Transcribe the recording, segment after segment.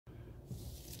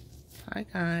Hi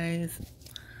guys,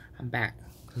 I'm back.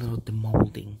 A little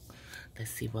demolding.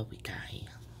 Let's see what we got here.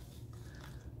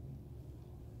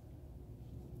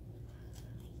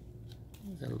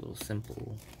 It's a little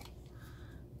simple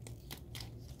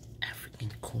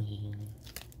African queen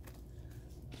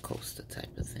coaster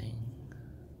type of thing.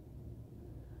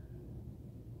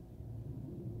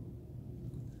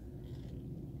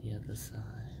 The other side.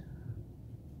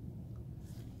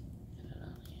 Get it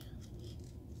out here.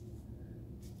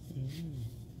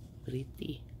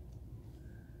 Pretty.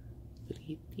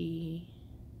 Pretty.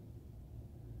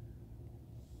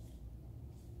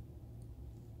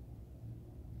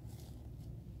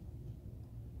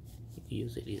 You can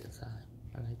use it either side.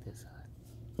 I like this side.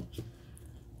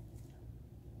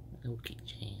 Little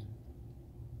keychain.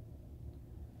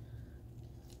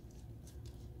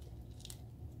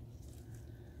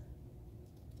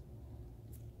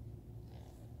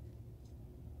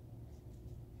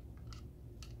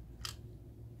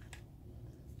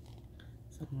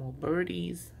 Some more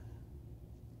birdies.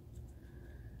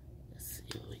 Let's see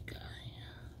what we got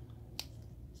here.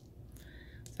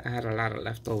 So I had a lot of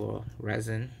leftover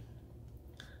resin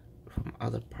from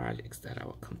other projects that I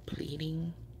was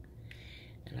completing.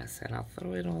 And I said I'll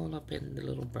throw it all up in the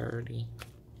little birdie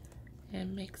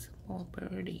and make some more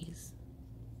birdies.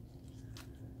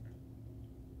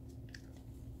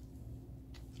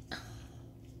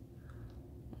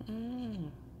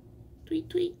 Tweet,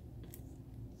 tweet.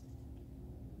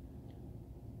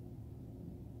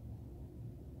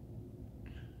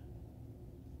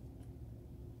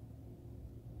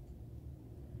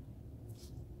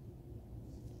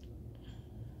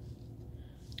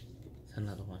 It's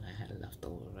another one I had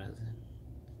leftover resin.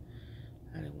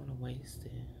 I didn't want to waste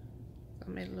it. So I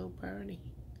made a little birdie.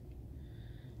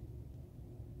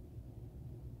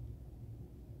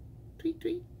 Tweet,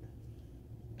 tweet.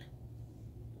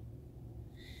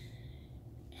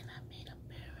 And I made a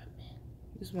pyramid.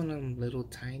 It's one of them little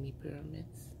tiny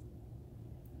pyramids.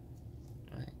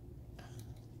 Right.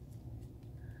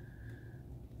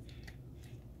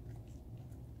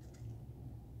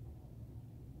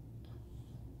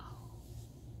 Oh.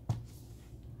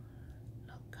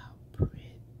 Look how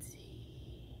pretty.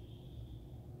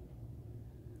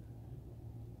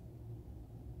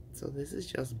 So this is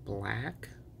just black.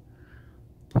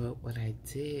 But what I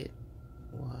did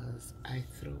was I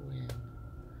threw in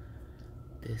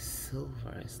this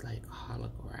silver. It's like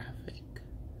holographic.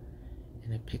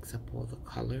 And it picks up all the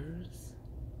colors.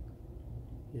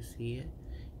 You see it?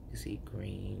 You see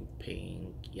green,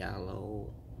 pink,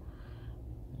 yellow,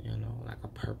 you know, like a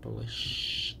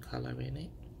purplish color in it.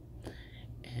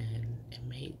 And it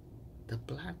made the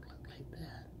black look like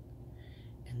that.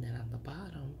 And then on the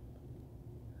bottom,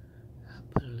 I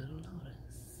put a little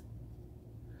lotus.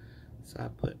 So I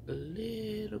put a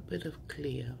little bit of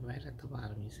clear right at the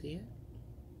bottom, you see it?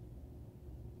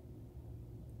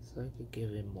 So it could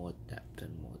give it more depth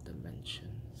and more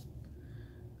dimension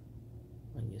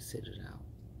when you sit it out.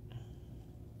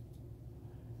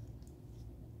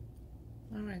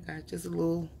 Alright guys, just a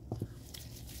little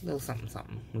something,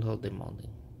 a little demolding.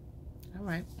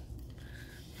 Alright,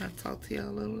 I'll talk to y'all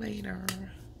a little later.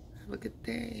 Have a good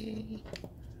day.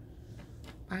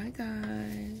 Bye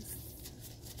guys.